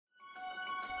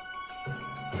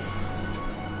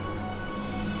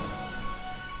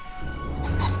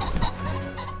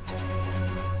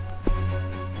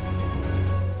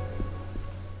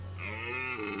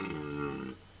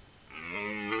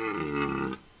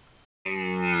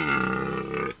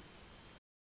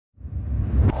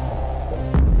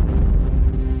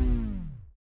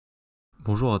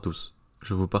Bonjour à tous,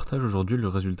 je vous partage aujourd'hui le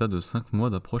résultat de 5 mois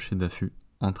d'approche et d'affût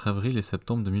entre avril et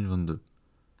septembre 2022.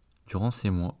 Durant ces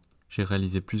mois, j'ai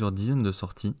réalisé plusieurs dizaines de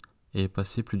sorties et ai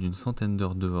passé plus d'une centaine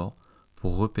d'heures dehors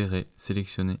pour repérer,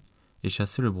 sélectionner et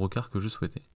chasser le brocard que je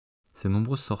souhaitais. Ces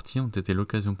nombreuses sorties ont été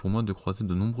l'occasion pour moi de croiser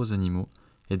de nombreux animaux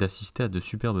et d'assister à de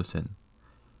superbes scènes.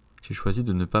 J'ai choisi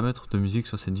de ne pas mettre de musique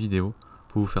sur cette vidéo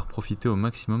pour vous faire profiter au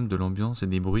maximum de l'ambiance et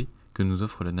des bruits que nous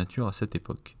offre la nature à cette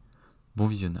époque. Bon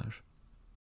visionnage.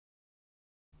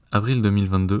 Avril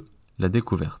 2022, la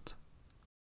découverte.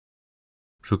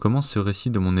 Je commence ce récit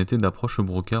de mon été d'approche au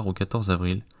Brocard au 14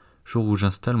 avril, jour où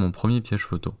j'installe mon premier piège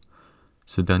photo.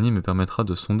 Ce dernier me permettra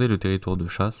de sonder le territoire de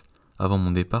chasse avant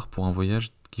mon départ pour un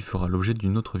voyage qui fera l'objet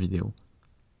d'une autre vidéo.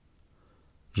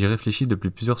 J'y réfléchis depuis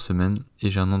plusieurs semaines et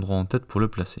j'ai un endroit en tête pour le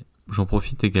placer. J'en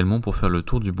profite également pour faire le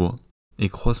tour du bois et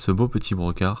croise ce beau petit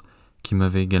brocard qui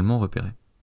m'avait également repéré.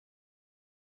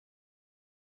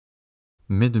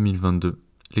 Mai 2022.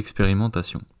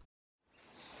 L'expérimentation.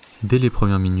 Dès les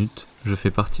premières minutes, je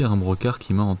fais partir un brocard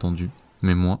qui m'a entendu,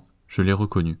 mais moi, je l'ai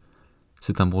reconnu.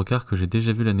 C'est un brocard que j'ai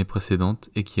déjà vu l'année précédente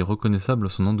et qui est reconnaissable à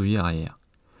son andouiller arrière.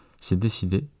 C'est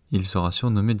décidé, il sera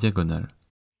surnommé Diagonale.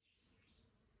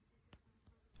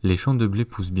 Les champs de blé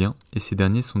poussent bien et ces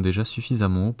derniers sont déjà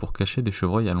suffisamment hauts pour cacher des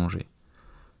chevreuils allongés.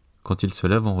 Quand ils se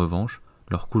lèvent en revanche,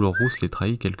 leur couleur rousse les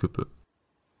trahit quelque peu.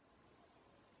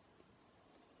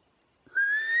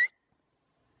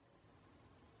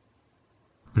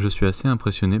 Je suis assez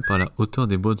impressionné par la hauteur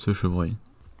des bois de ce chevreuil.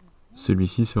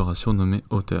 Celui-ci sera surnommé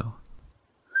hauteur.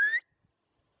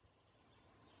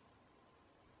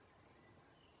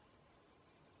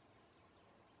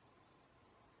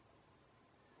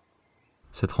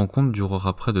 Cette rencontre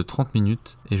durera près de 30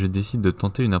 minutes et je décide de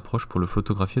tenter une approche pour le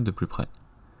photographier de plus près.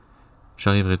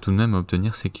 J'arriverai tout de même à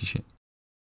obtenir ces clichés.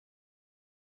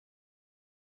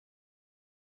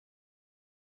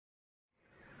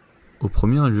 Aux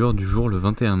premières lueurs du jour le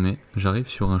 21 mai, j'arrive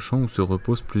sur un champ où se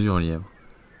reposent plusieurs lièvres.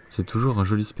 C'est toujours un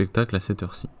joli spectacle à cette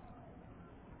heure-ci.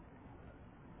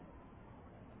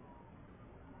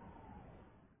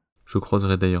 Je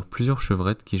croiserai d'ailleurs plusieurs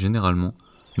chevrettes qui généralement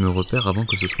me repèrent avant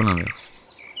que ce soit l'inverse.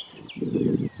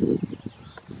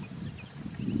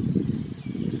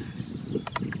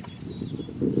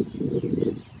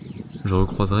 Je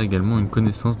recroiserai également une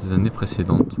connaissance des années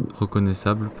précédentes,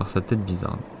 reconnaissable par sa tête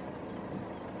bizarre.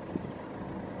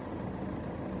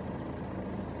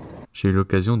 J'ai eu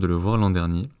l'occasion de le voir l'an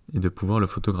dernier et de pouvoir le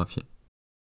photographier.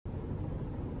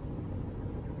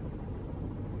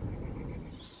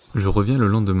 Je reviens le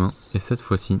lendemain et cette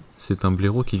fois-ci, c'est un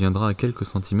blaireau qui viendra à quelques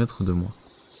centimètres de moi.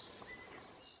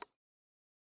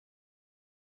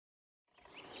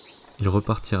 Il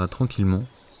repartira tranquillement,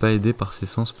 pas aidé par ses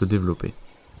sens peu développés.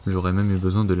 J'aurais même eu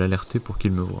besoin de l'alerter pour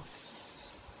qu'il me voie.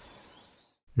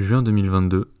 Juin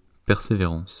 2022,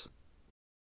 persévérance.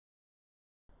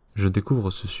 Je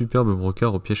découvre ce superbe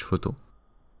brocard au piège photo.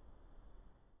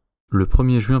 Le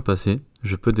 1er juin passé,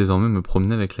 je peux désormais me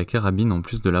promener avec la carabine en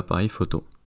plus de l'appareil photo.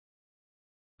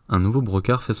 Un nouveau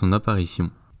brocard fait son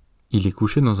apparition. Il est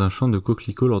couché dans un champ de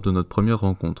coquelicots lors de notre première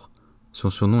rencontre. Son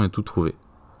surnom est tout trouvé,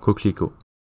 Coquelicot.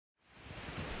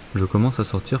 Je commence à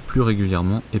sortir plus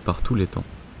régulièrement et par tous les temps.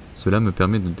 Cela me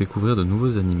permet de découvrir de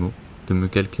nouveaux animaux, de me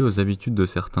calquer aux habitudes de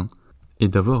certains et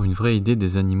d'avoir une vraie idée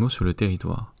des animaux sur le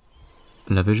territoire.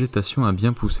 La végétation a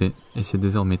bien poussé et c'est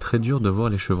désormais très dur de voir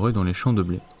les chevreuils dans les champs de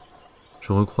blé.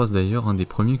 Je recroise d'ailleurs un des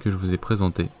premiers que je vous ai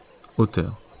présenté,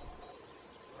 hauteur.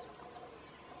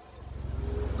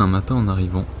 Un matin en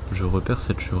arrivant, je repère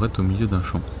cette chevrette au milieu d'un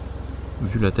champ.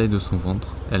 Vu la taille de son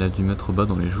ventre, elle a dû mettre bas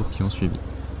dans les jours qui ont suivi.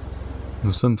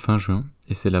 Nous sommes fin juin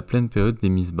et c'est la pleine période des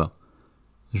mises bas.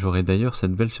 J'aurai d'ailleurs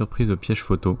cette belle surprise au piège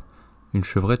photo, une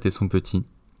chevrette et son petit,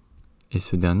 et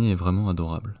ce dernier est vraiment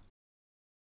adorable.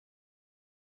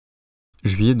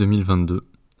 Juillet 2022,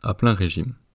 à plein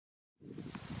régime.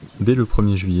 Dès le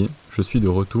 1er juillet, je suis de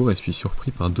retour et suis surpris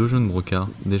par 2 jeunes brocards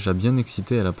déjà bien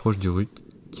excités à l'approche du rut,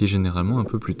 qui est généralement un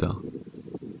peu plus tard.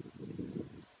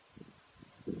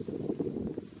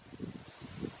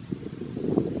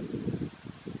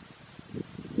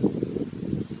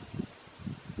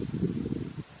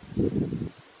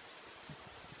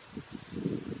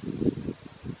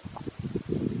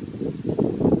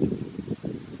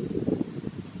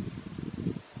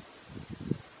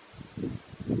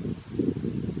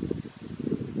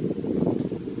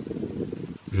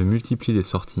 Je multiplie les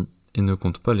sorties et ne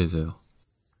compte pas les heures.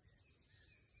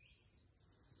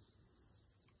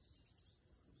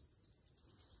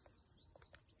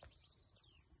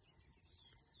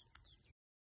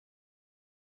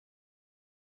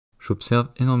 J'observe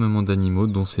énormément d'animaux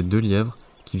dont ces 2 lièvres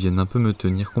qui viennent un peu me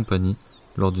tenir compagnie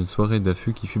lors d'une soirée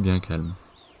d'affût qui fut bien calme.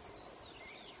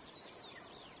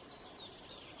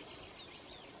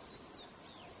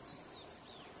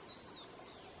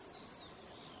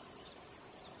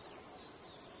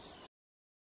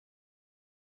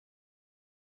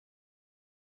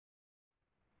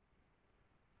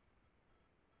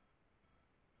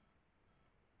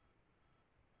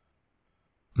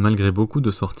 Malgré beaucoup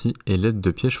de sorties et l'aide de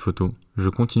pièges photos, je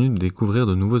continue de découvrir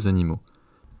de nouveaux animaux.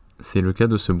 C'est le cas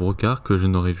de ce brocard que je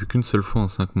n'aurais vu qu'une seule fois en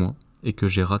 5 mois et que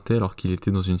j'ai raté alors qu'il était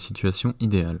dans une situation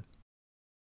idéale.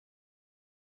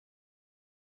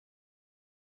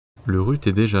 Le rut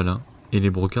est déjà là et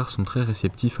les brocards sont très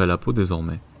réceptifs à la peau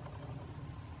désormais.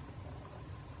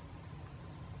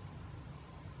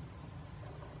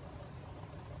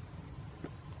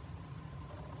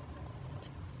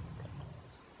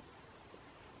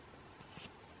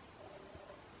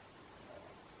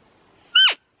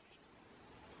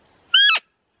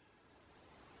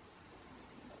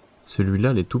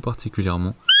 Celui-là l'est tout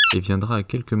particulièrement et viendra à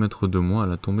quelques mètres de moi à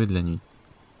la tombée de la nuit.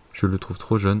 Je le trouve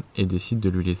trop jeune et décide de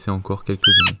lui laisser encore quelques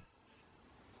années.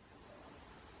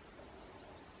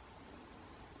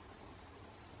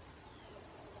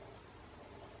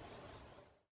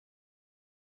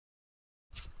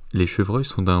 Les chevreuils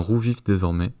sont d'un roux vif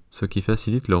désormais, ce qui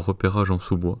facilite leur repérage en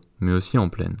sous-bois, mais aussi en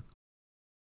plaine.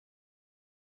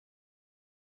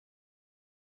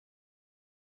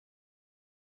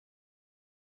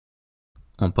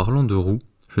 En parlant de roux,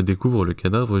 je découvre le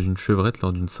cadavre d'une chevrette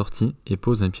lors d'une sortie et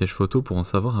pose un piège photo pour en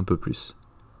savoir un peu plus.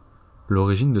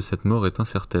 L'origine de cette mort est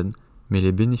incertaine, mais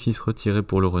les bénéfices retirés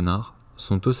pour le renard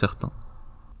sont eux certains.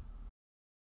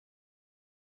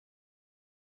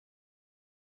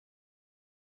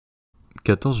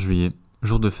 14 juillet,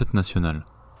 jour de fête nationale.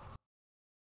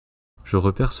 Je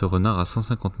repère ce renard à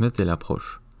 150 mètres et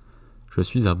l'approche. Je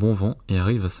suis à bon vent et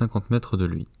arrive à 50 mètres de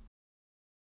lui.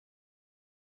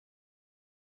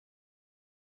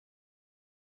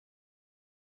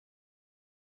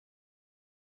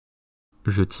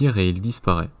 Je tire et il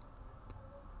disparaît.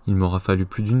 Il m'aura fallu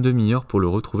plus d'une demi-heure pour le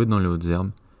retrouver dans les hautes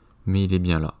herbes, mais il est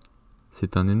bien là.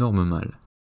 C'est un énorme mâle.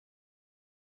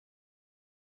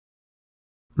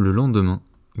 Le lendemain,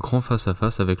 grand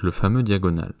face-à-face avec le fameux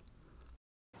diagonal.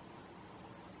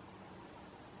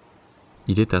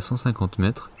 Il est à 150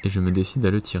 mètres et je me décide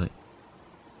à le tirer.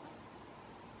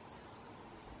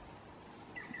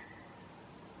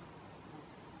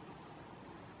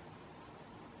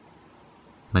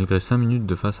 Malgré 5 minutes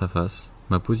de face-à-face,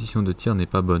 ma position de tir n'est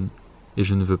pas bonne et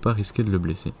je ne veux pas risquer de le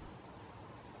blesser.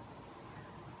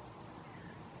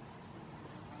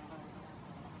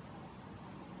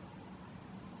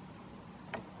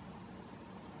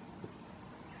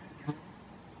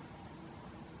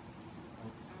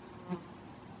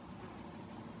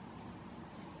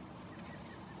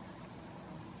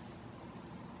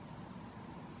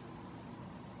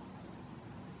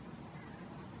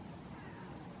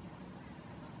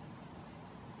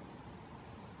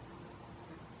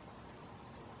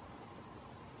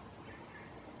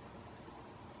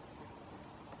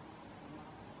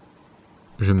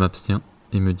 Je m'abstiens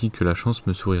et me dis que la chance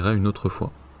me sourira une autre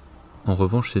fois. En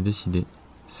revanche, c'est décidé,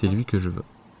 c'est lui que je veux.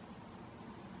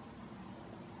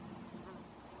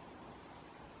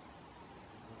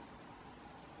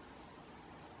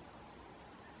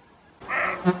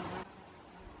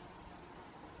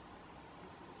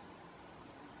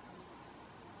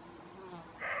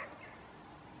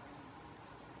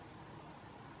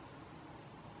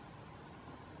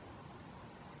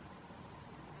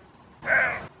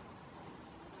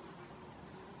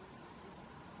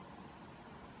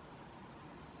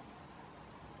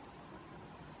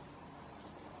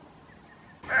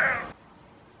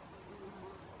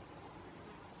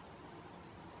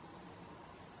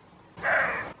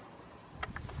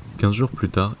 « 15 jours plus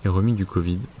tard et remis du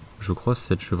Covid, je croise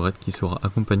cette chevrette qui sera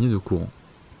accompagnée de courant.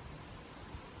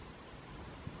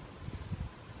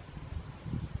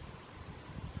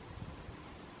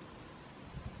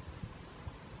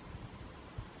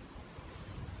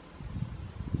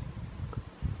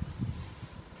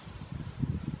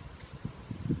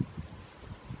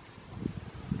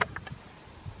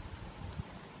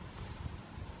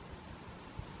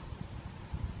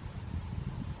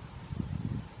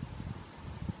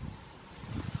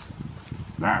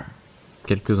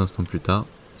 Quelques instants plus tard,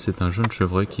 c'est un jeune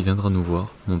chevreuil qui viendra nous voir,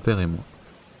 mon père et moi.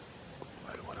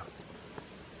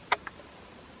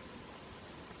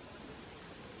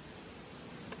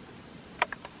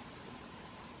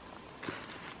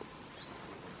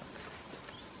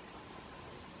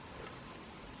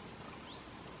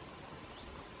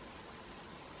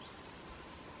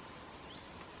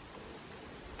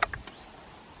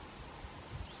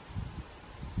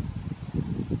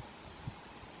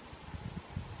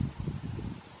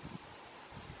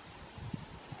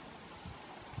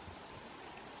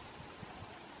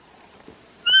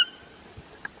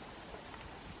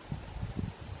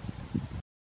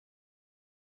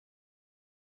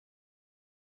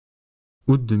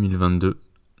 Août 2022,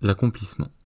 l'accomplissement.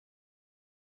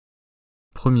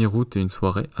 1er août et une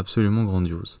soirée absolument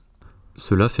grandiose.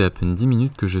 Cela fait à peine 10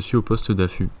 minutes que je suis au poste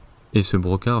d'affût, et ce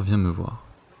brocard vient me voir.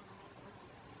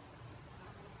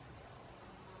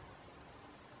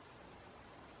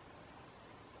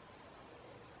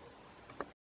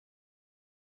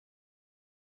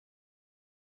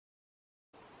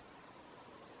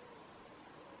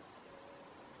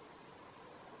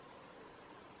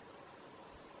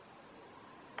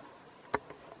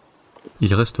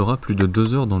 Il restera plus de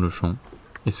 2 heures dans le champ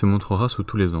et se montrera sous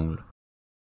tous les angles.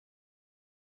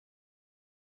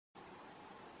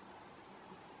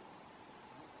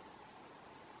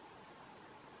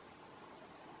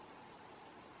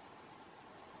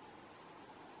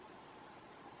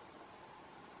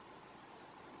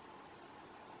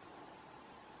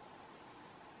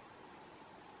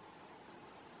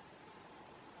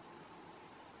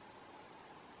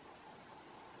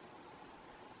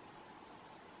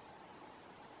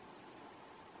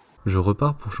 Je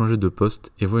repars pour changer de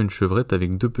poste et vois une chevrette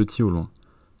avec 2 petits au loin.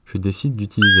 Je décide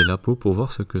d'utiliser la peau pour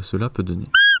voir ce que cela peut donner.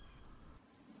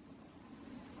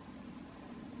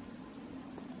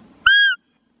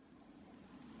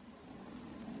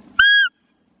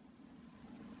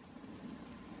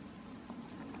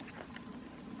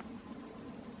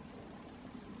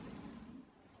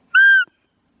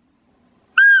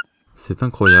 C'est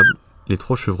incroyable, les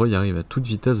 3 chevreuils arrivent à toute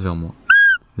vitesse vers moi.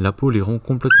 La peau les rend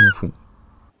complètement fous.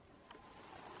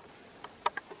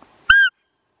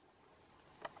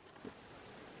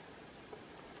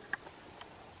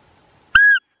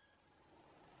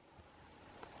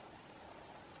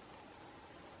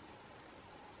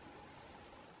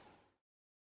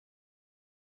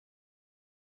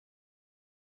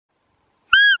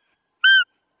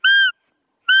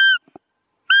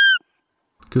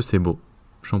 Que c'est beau,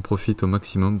 j'en profite au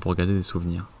maximum pour garder des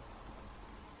souvenirs.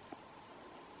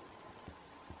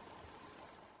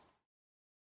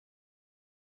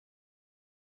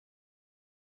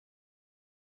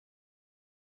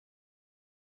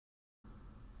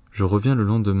 Je reviens le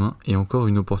lendemain et encore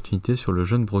une opportunité sur le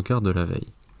jeune brocard de la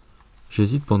veille.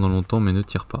 J'hésite pendant longtemps mais ne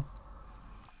tire pas.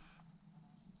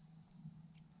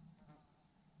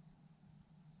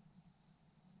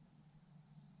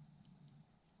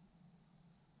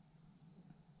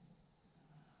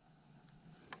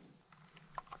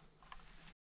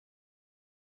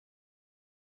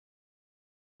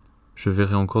 Je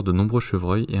verrai encore de nombreux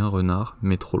chevreuils et un renard,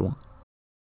 mais trop loin.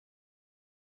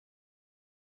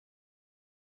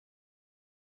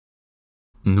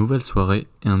 Nouvelle soirée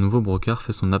et un nouveau brocard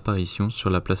fait son apparition sur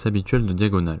la place habituelle de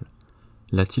Diagonale.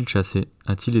 L'a-t-il chassé?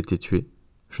 A-t-il été tué?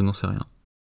 Je n'en sais rien.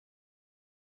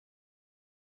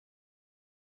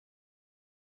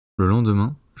 Le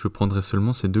lendemain, je prendrai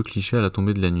seulement ces 2 clichés à la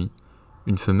tombée de la nuit,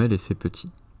 une femelle et ses petits.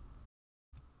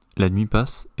 La nuit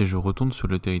passe et je retourne sur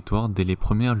le territoire dès les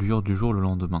premières lueurs du jour le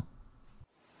lendemain.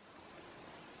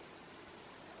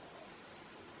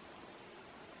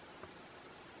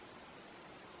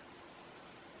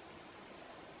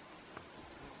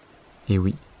 Et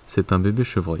oui, c'est un bébé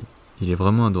chevreuil, il est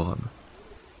vraiment adorable.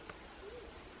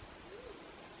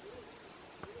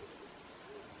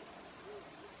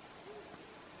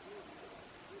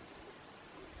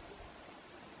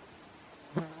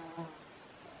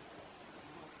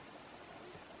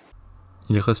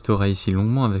 Il restera ici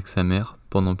longuement avec sa mère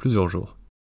pendant plusieurs jours.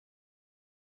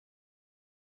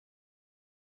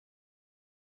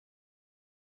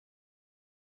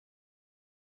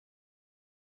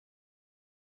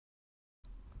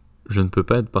 Je ne peux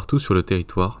pas être partout sur le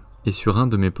territoire, et sur un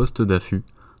de mes postes d'affût,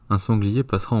 un sanglier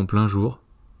passera en plein jour,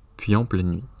 puis en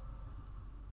pleine nuit.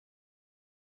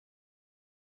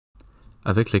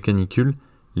 Avec la canicule,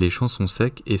 les champs sont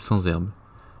secs et sans herbe.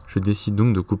 Je décide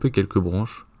donc de couper quelques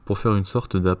branches pour faire une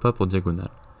sorte d'appât pour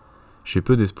Diagonale. J'ai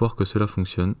peu d'espoir que cela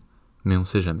fonctionne, mais on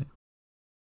sait jamais.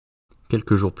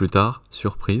 Quelques jours plus tard,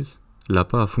 surprise,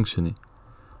 l'appât a fonctionné.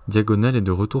 Diagonale est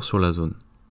de retour sur la zone.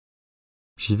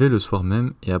 J'y vais le soir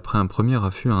même et après un premier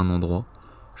affût à un endroit,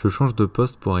 je change de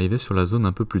poste pour arriver sur la zone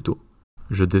un peu plus tôt.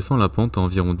 Je descends la pente à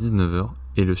environ 19 h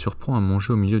et le surprends à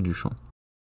manger au milieu du champ.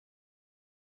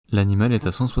 L'animal est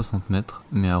à 160 mètres,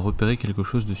 mais a repéré quelque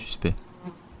chose de suspect.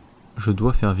 Je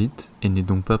dois faire vite et n'ai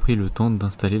donc pas pris le temps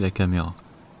d'installer la caméra.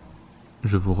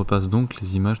 Je vous repasse donc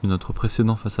les images de notre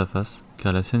précédent face-à-face,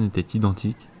 car la scène était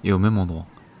identique et au même endroit.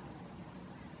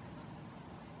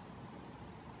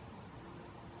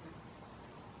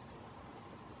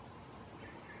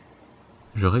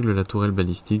 Je règle la tourelle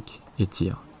balistique et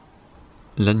tire.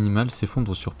 L'animal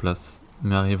s'effondre sur place,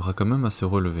 mais arrivera quand même à se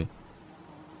relever.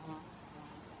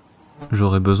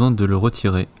 J'aurais besoin de le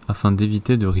retirer afin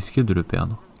d'éviter de risquer de le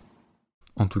perdre.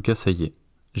 En tout cas, ça y est,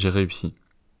 j'ai réussi.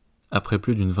 Après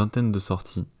plus d'une vingtaine de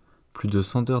sorties, plus de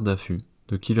 100 heures d'affût,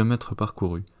 de kilomètres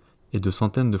parcourus et de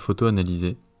centaines de photos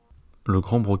analysées, le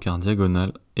grand brocard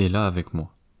diagonal est là avec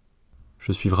moi.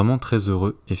 Je suis vraiment très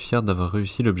heureux et fier d'avoir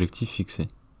réussi l'objectif fixé.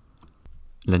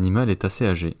 L'animal est assez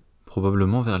âgé,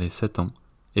 probablement vers les 7 ans,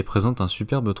 et présente un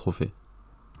superbe trophée.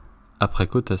 Après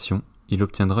cotation, il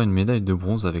obtiendra une médaille de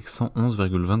bronze avec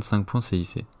 111,25 points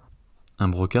CIC. Un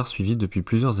brocard suivi depuis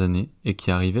plusieurs années et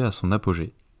qui arrivait à son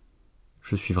apogée.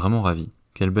 Je suis vraiment ravi,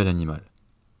 quel bel animal.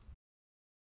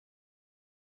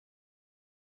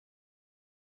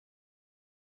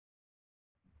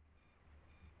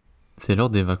 C'est l'heure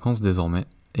des vacances désormais,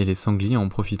 et les sangliers en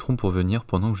profiteront pour venir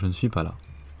pendant que je ne suis pas là.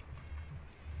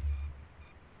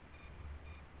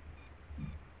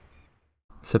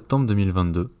 Septembre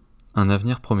 2022, un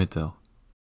avenir prometteur.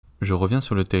 Je reviens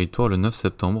sur le territoire le 9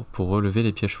 septembre pour relever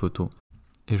les pièges photos,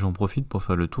 et j'en profite pour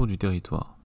faire le tour du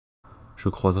territoire. Je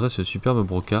croiserai ce superbe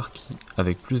brocard qui,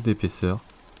 avec plus d'épaisseur,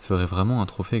 ferait vraiment un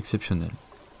trophée exceptionnel.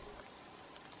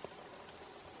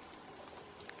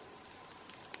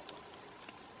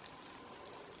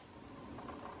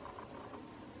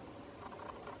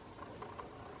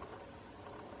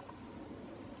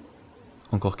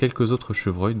 Encore quelques autres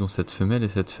chevreuils dont cette femelle et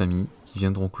cette famille qui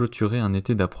viendront clôturer un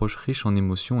été d'approche riche en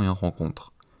émotions et en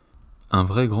rencontres. Un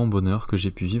vrai grand bonheur que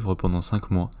j'ai pu vivre pendant 5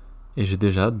 mois et j'ai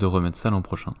déjà hâte de remettre ça l'an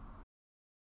prochain.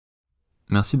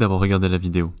 Merci d'avoir regardé la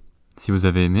vidéo. Si vous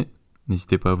avez aimé,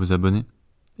 n'hésitez pas à vous abonner.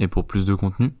 Et pour plus de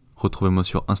contenu, retrouvez-moi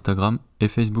sur Instagram et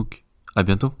Facebook. À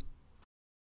bientôt!